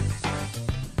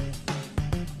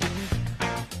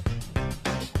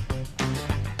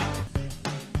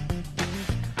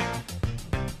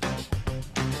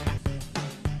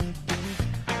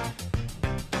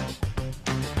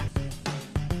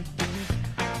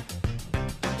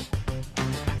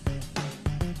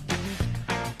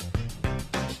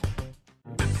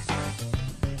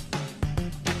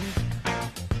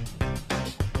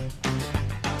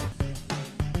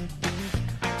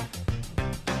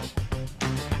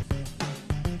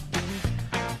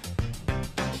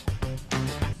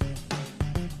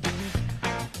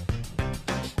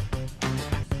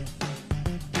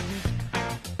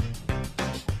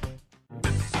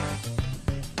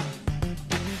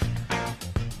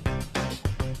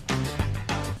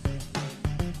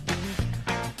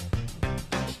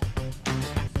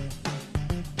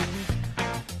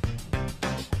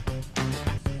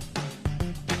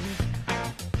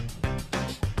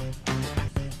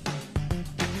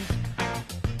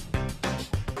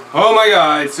 Oh my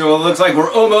god, so it looks like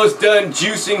we're almost done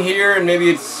juicing here, and maybe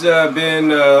it's been,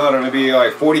 I don't know, maybe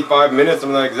like 45 minutes.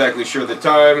 I'm not exactly sure the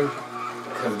time,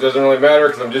 because it doesn't really matter,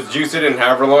 because I'm just juicing, and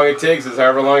however long it takes is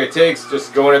however long it takes.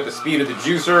 Just going at the speed of the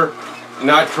juicer,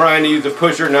 not trying to use a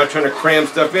pusher, not trying to cram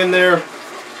stuff in there.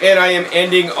 And I am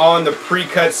ending on the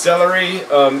pre-cut celery.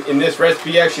 In this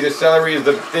recipe, actually, the celery is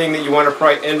the thing that you want to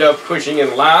probably end up pushing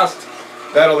in last.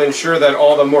 That'll ensure that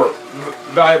all the more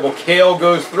valuable kale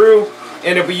goes through.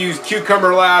 And if we use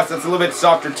cucumber last, that's a little bit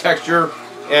softer texture.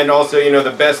 And also, you know,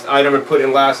 the best item to put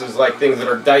in last is like things that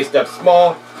are diced up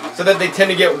small, so that they tend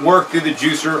to get worked through the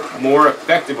juicer more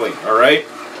effectively, all right?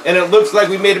 And it looks like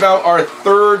we made about our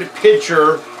third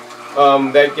pitcher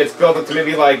that gets filled up to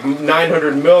maybe like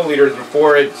 900 milliliters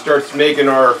before it starts making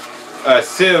our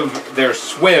sieve their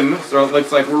swim. So it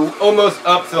looks like we're almost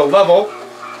up to the level.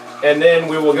 And then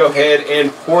we will go ahead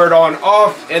and pour it on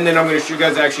off, and then I'm going to show you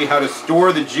guys actually how to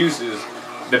store the juices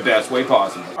the best way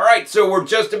possible. All right, so we're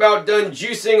just about done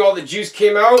juicing. All the juice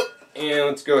came out, and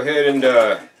let's go ahead and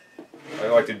I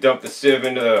like to dump the sieve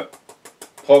into the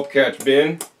pulp catch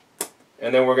bin.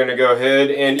 And then we're going to go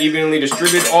ahead and evenly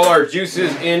distribute all our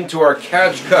juices into our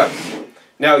catch cups.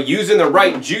 Now, using the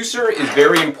right juicer is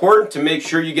very important to make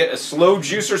sure you get a slow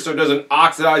juicer so it doesn't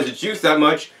oxidize the juice that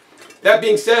much. That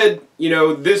being said, you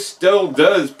know, this still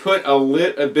does put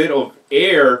a bit of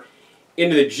air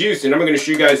into the juice, and I'm going to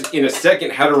show you guys in a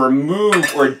second how to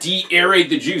remove or de-aerate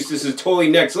the juice. This is totally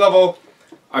next level.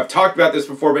 I've talked about this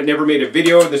before but never made a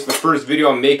video. This is the first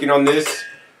video I'm making on this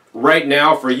right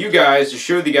now for you guys, to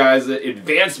show the guys the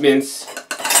advancements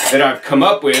that I've come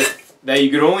up with that you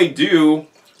can only do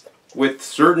with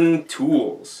certain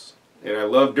tools. And I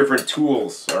love different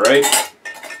tools, alright?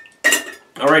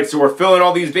 Alright, so we're filling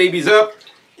all these babies up,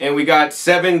 and we got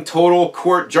 7 total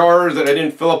quart jars that I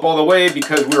didn't fill up all the way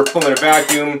because we were pulling a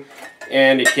vacuum,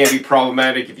 and it can be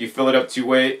problematic if you fill it up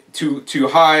too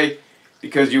high,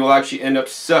 because you will actually end up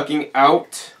sucking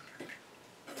out.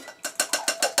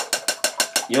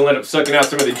 You'll end up sucking out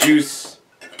some of the juice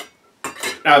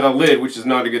out of the lid, which is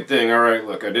not a good thing. Alright,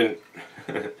 look, I didn't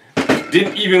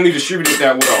evenly distribute it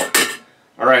that well.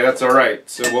 Alright, that's alright.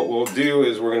 So what we'll do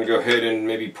is we're going to go ahead and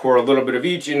maybe pour a little bit of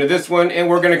each into this one, and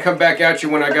we're going to come back at you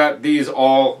when I got these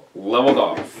all leveled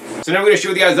off. So now I'm going to show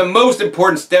you guys the most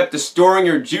important step to storing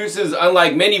your juices.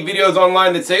 Unlike many videos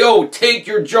online that say, oh, take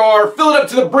your jar, fill it up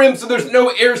to the brim so there's no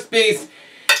airspace,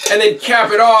 and then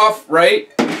cap it off,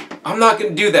 right? I'm not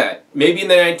going to do that. Maybe in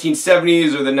the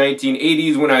 1970s or the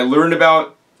 1980s when I learned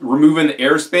about removing the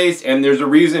airspace, and there's a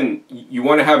reason you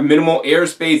want to have minimal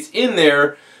airspace in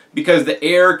there, because the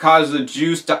air causes the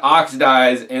juice to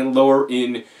oxidize and lower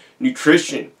in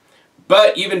nutrition.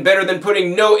 But even better than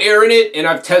putting no air in it, and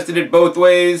I've tested it both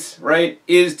ways, right,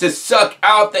 is to suck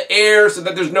out the air so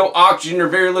that there's no oxygen or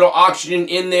very little oxygen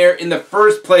in there in the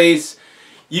first place,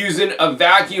 using a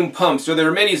vacuum pump. So there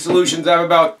are many solutions. I have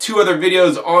about 2 other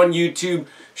videos on YouTube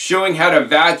showing how to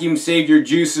vacuum save your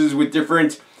juices with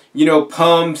different, you know,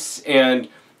 pumps and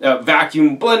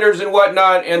vacuum blenders and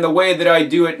whatnot. And the way that I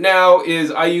do it now is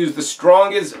I use the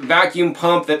strongest vacuum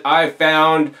pump that I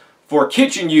found for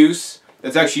kitchen use.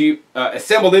 That's actually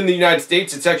assembled in the United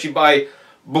States. It's actually by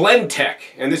Blendtec,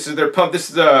 and this is their pump. This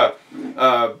is a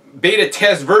beta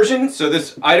test version, so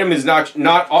this item is not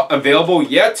available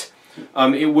yet.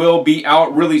 It will be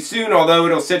out really soon, although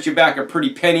it'll set you back a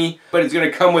pretty penny. But it's going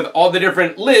to come with all the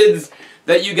different lids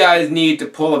that you guys need to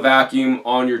pull a vacuum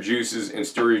on your juices and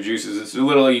store your juices. It's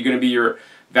literally going to be your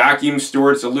vacuum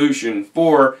stored solution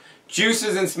for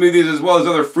juices and smoothies, as well as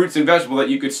other fruits and vegetables that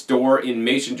you could store in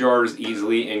mason jars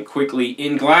easily and quickly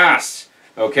in glass.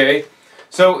 Okay?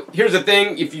 So here's the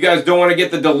thing, if you guys don't want to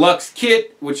get the deluxe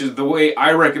kit, which is the way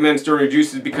I recommend storing your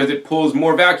juices because it pulls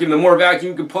more vacuum, the more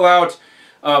vacuum you can pull out,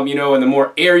 you know, and the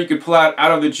more air you could pull out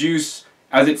of the juice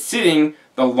as it's sitting,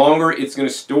 the longer it's going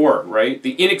to store, right?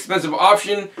 The inexpensive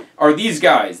option are these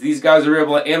guys. These guys are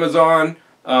available at Amazon.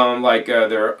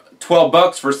 They're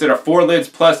 $12 for a set of 4 lids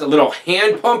plus a little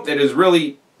hand pump that is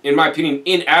really, in my opinion,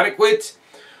 inadequate.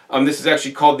 This is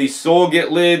actually called the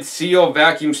Solget Lid Seal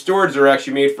Vacuum Storage. They're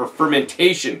actually made for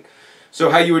fermentation. So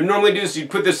how you would normally do is you'd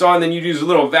put this on, then you'd use a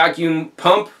little vacuum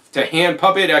pump to hand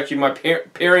pump it. Actually, my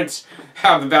parents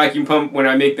have the vacuum pump. When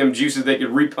I make them juices, they could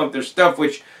repump their stuff,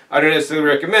 which I don't necessarily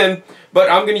recommend. But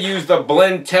I'm going to use the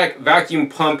Blendtec vacuum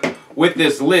pump with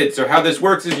this lid. So how this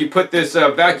works is you put this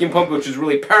vacuum pump, which is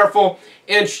really powerful,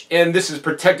 and this is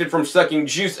protected from sucking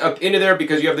juice up into there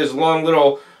because you have this long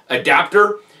little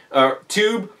adapter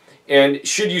tube. And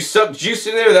should you suck juice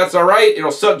in there, that's alright.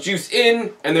 It'll suck juice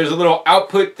in, and there's a little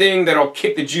output thing that'll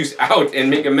kick the juice out and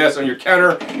make a mess on your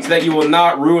counter so that you will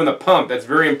not ruin the pump. That's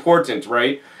very important,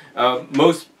 right?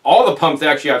 All the pumps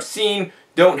actually I've seen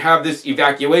don't have this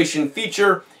evacuation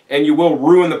feature, and you will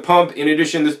ruin the pump. In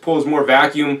addition, this pulls more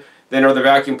vacuum than other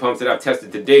vacuum pumps that I've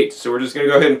tested to date. So we're just going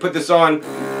to go ahead and put this on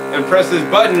and press this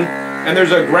button, and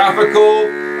there's a graphical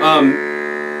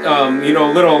you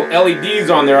know, little LEDs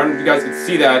on there. I don't know if you guys can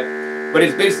see that, but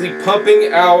it's basically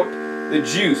pumping out the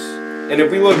juice. And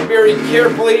if we look very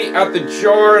carefully at the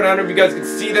jar, and I don't know if you guys can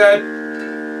see that,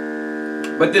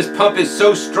 but this pump is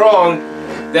so strong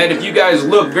that if you guys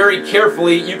look very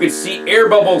carefully, you can see air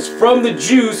bubbles from the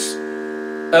juice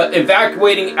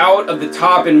evacuating out of the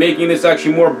top and making this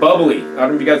actually more bubbly. I don't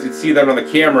know if you guys can see that on the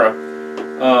camera.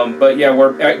 But yeah,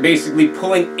 we're basically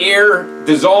pulling air,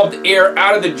 dissolved air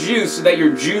out of the juice so that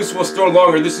your juice will store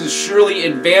longer. This is surely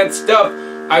advanced stuff.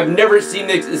 I've never seen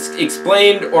this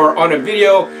explained or on a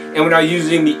video, and when I was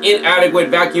using the inadequate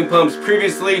vacuum pumps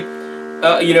previously,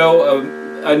 you know,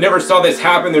 I never saw this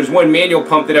happen. There's one manual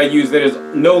pump that I use that is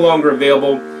no longer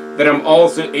available, that I'm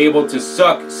also able to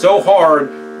suck so hard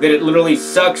that it literally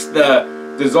sucks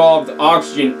the dissolved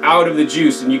oxygen out of the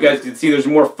juice, and you guys can see there's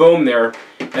more foam there,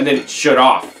 and then it shut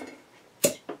off.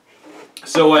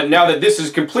 So now that this is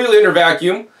completely under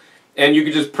vacuum, and you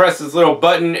can just press this little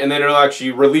button and then it'll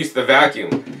actually release the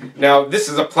vacuum. Now this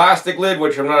is a plastic lid,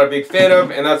 which I'm not a big fan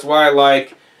of, and that's why I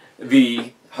like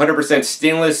the 100%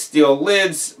 stainless steel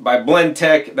lids by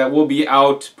Blendtec that will be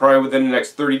out probably within the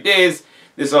next 30 days.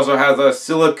 This also has a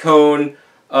silicone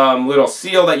little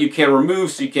seal that you can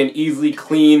remove so you can easily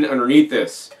clean underneath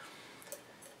this.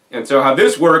 And so how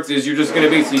this works is you're just going to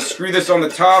basically screw this on the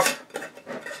top,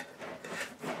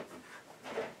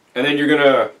 and then you're going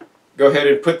to go ahead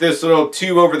and put this little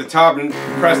tube over the top and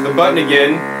press the button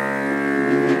again.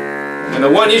 And the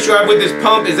one issue I have with this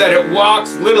pump is that it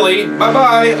walks literally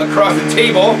bye-bye across the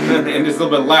table, and it's a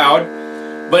little bit loud,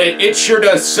 but it sure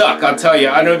does suck, I'll tell you.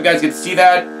 I don't know if you guys can see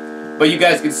that, but you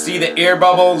guys can see the air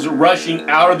bubbles rushing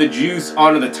out of the juice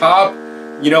onto the top.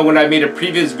 You know, when I made a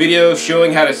previous video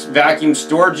showing how to vacuum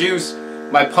store juice,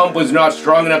 my pump was not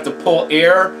strong enough to pull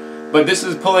air, but this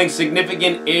is pulling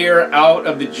significant air out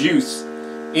of the juice.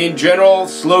 In general,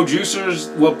 slow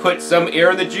juicers will put some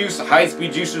air in the juice.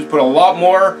 High-speed juicers put a lot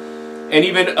more, and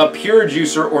even a pure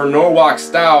juicer or Norwalk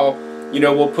style, you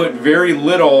know, will put very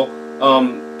little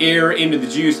air into the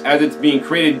juice as it's being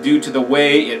created due to the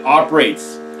way it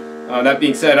operates. That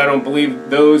being said, I don't believe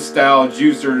those style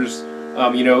juicers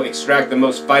you know, extract the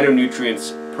most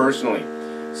phytonutrients personally.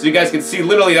 So you guys can see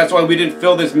literally that's why we didn't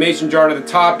fill this mason jar to the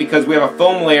top, because we have a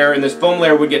foam layer, and this foam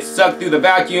layer would get sucked through the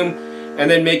vacuum and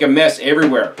then make a mess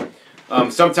everywhere.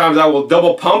 Sometimes I will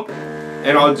double pump,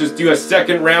 and I'll just do a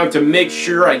second round to make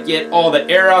sure I get all the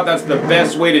air out. That's the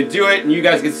best way to do it. And you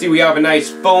guys can see we have a nice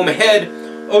foam head.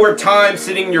 Over time,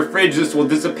 sitting in your fridge, this will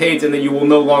dissipate, and then you will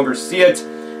no longer see it,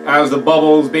 as the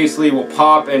bubbles basically will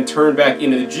pop and turn back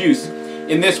into the juice.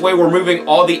 In this way, we're moving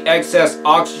all the excess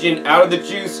oxygen out of the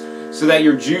juice so that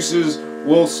your juices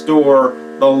will store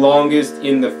the longest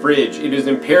in the fridge. It is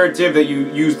imperative that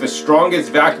you use the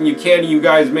strongest vacuum you can. You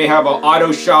guys may have an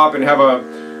auto shop and have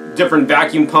a different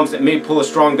vacuum pumps that may pull a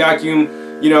strong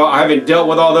vacuum. You know, I haven't dealt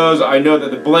with all those. I know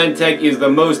that the Blendtec is the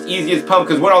most easiest pump,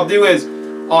 because what I'll do is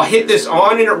I'll hit this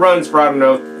on and it runs for, I don't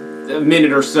know, a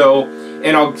minute or so,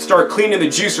 and I'll start cleaning the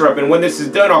juicer up, and when this is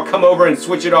done, I'll come over and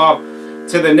switch it off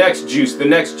to the next juice, the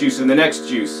next juice, and the next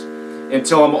juice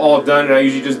until I'm all done. And I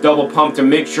usually just double pump to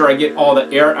make sure I get all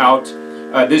the air out.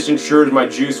 This ensures my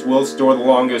juice will store the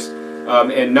longest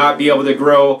and not be able to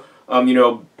grow you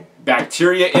know,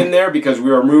 bacteria in there, because we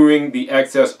are removing the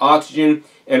excess oxygen,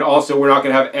 and also we're not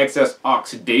going to have excess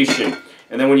oxidation.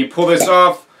 And then when you pull this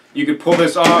off, you can pull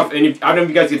this off, and I don't know if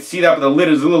you guys can see that, but the lid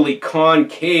is literally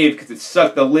concave because it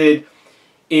sucked the lid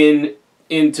into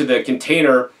the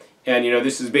container. And you know,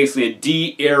 this is basically a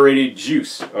de-aerated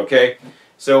juice, okay?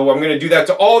 So I'm going to do that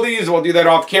to all these. We'll do that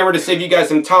off camera to save you guys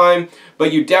some time.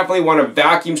 But you definitely want to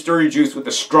vacuum store your juice with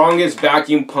the strongest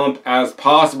vacuum pump as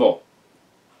possible.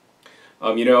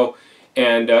 You know,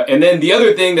 and then the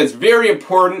other thing that's very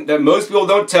important that most people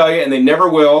don't tell you, and they never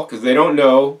will because they don't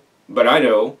know, but I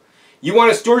know, you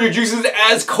want to store your juices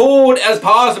as cold as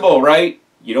possible, right?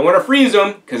 You don't want to freeze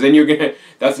them, because then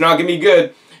that's not going to be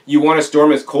good. You want to store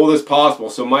them as cold as possible.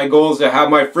 So my goal is to have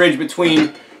my fridge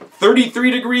between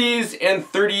 33 degrees and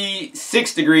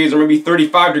 36 degrees, or maybe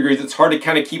 35 degrees. It's hard to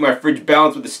kind of keep my fridge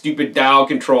balanced with the stupid dial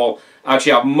control. I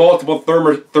actually have multiple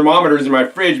thermometers in my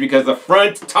fridge, because the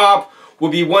front top will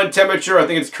be one temperature. I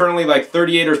think it's currently like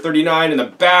 38 or 39. In the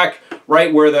back,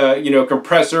 right where the, you know,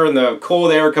 compressor and the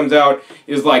cold air comes out,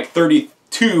 is like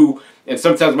 32. And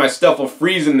sometimes my stuff will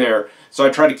freeze in there. So I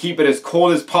try to keep it as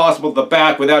cold as possible at the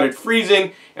back without it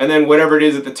freezing, and then whatever it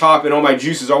is at the top, and all my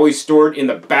juice is always stored in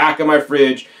the back of my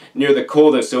fridge near the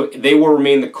coldest, so they will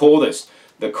remain the coldest.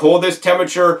 The coldest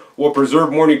temperature will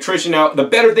preserve more nutrition. Now, the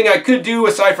better thing I could do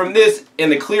aside from this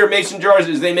and the clear mason jars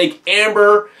is they make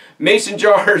amber mason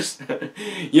jars,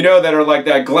 you know, that are like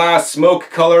that glass smoke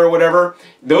color or whatever.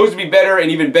 Those would be better,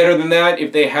 and even better than that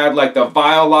if they had like the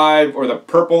Violive or the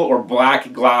purple or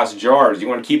black glass jars. You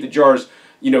want to keep the jars,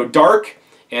 you know, dark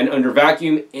and under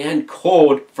vacuum and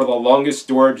cold for the longest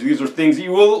storage. These are things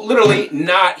you will literally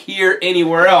not hear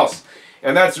anywhere else.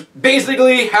 And that's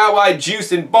basically how I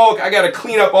juice in bulk. I gotta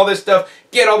clean up all this stuff,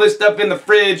 get all this stuff in the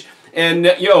fridge, and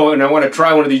and I want to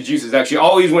try one of these juices. Actually,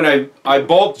 always when I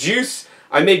bulk juice,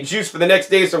 I make juice for the next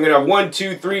day. So I'm gonna have 1,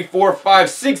 2, 3, 4, 5,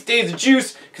 6 days of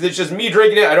juice because it's just me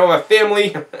drinking it. I don't have a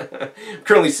family. I'm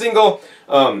currently single.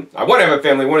 I want to have a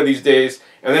family one of these days,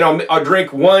 and then I'll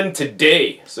drink one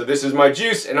today. So this is my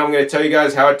juice, and I'm gonna tell you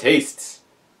guys how it tastes.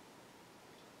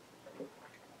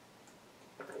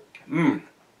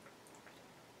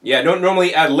 Yeah, I don't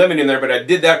normally add lemon in there, but I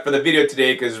did that for the video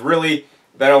today because really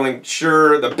that'll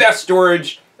ensure the best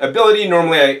storage ability.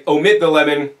 Normally I omit the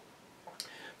lemon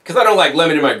because I don't like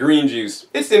lemon in my green juice.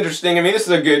 It's interesting. I mean, it's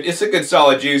a good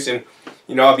solid juice, and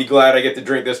you know, I'll be glad I get to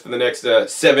drink this for the next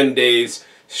 7 days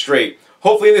straight.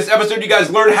 Hopefully in this episode you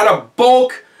guys learned how to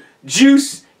bulk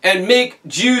juice and make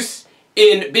juice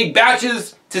in big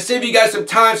batches to save you guys some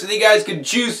time so that you guys could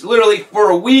juice literally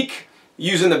for a week,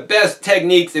 using the best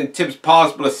techniques and tips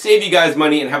possible to save you guys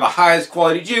money and have a highest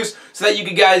quality juice so that you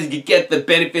guys can get the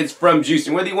benefits from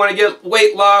juicing. Whether you want to get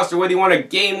weight loss or whether you want to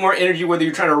gain more energy, whether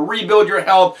you're trying to rebuild your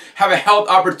health, have a health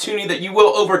opportunity that you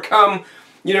will overcome,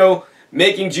 you know,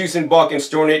 making juice in bulk and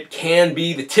storing it can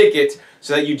be the ticket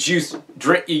so that you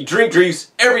drink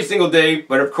juice every single day.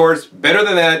 But of course, better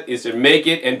than that is to make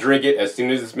it and drink it as soon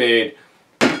as it's made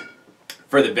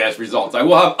for the best results. I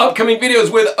will have upcoming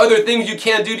videos with other things you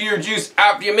can do to your juice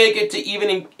after you make it to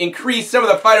even increase some of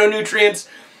the phytonutrients,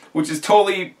 which is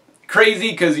totally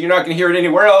crazy because you're not going to hear it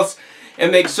anywhere else.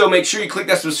 And make sure you click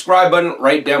that subscribe button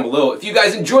right down below. If you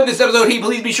guys enjoyed this episode, hey,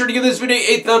 please be sure to give this video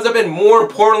a thumbs up, and more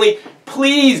importantly,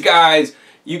 please guys,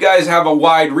 you guys have a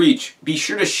wide reach. Be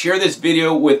sure to share this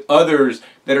video with others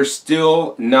that are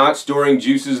still not storing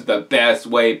juices the best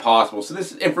way possible. So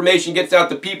this information gets out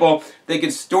to people. They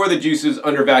can store the juices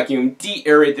under vacuum,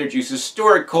 de-aerate their juices,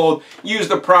 store it cold, use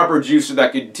the proper juicer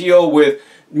that could deal with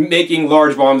making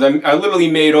large volumes. I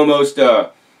literally made almost 2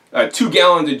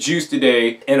 gallons of juice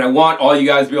today, and I want all you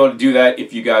guys to be able to do that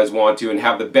if you guys want to and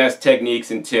have the best techniques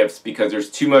and tips, because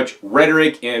there's too much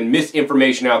rhetoric and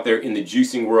misinformation out there in the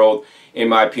juicing world, in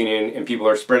my opinion, and people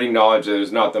are spreading knowledge that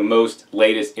is not the most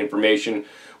latest information,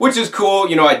 which is cool.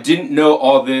 You know, I didn't know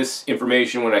all this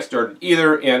information when I started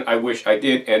either, and I wish I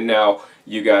did, and now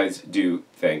you guys do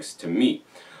thanks to me.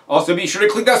 Also, be sure to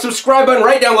click that subscribe button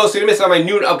right down below so you don't miss out on my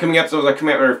new and upcoming episodes. I come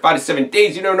out every 5 to 7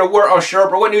 days. You never know where I'll show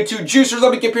up or what new 2 juicers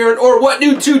I'll be comparing or what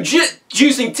new 2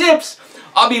 juicing tips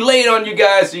I'll be laying on you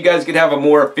guys so you guys can have a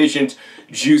more efficient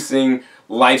juicing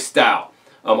lifestyle.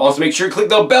 Also, make sure to click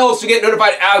the bell so you get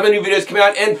notified as my new videos come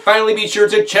out. And finally, be sure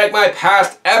to check my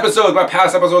past episodes. My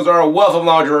past episodes are a wealth of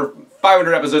knowledge, over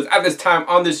 500 episodes at this time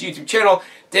on this YouTube channel,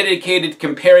 dedicated to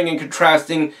comparing and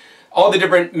contrasting all the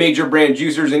different major brand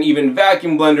juicers and even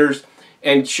vacuum blenders,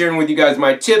 and sharing with you guys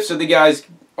my tips so the guys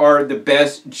are the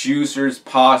best juicers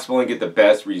possible and get the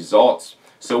best results.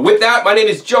 So with that, my name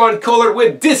is John Kohler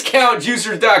with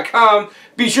DiscountJuicers.com.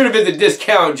 Be sure to visit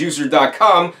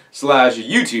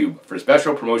DiscountJuicers.com/YouTube for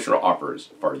special promotional offers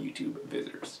for our YouTube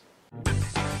visitors.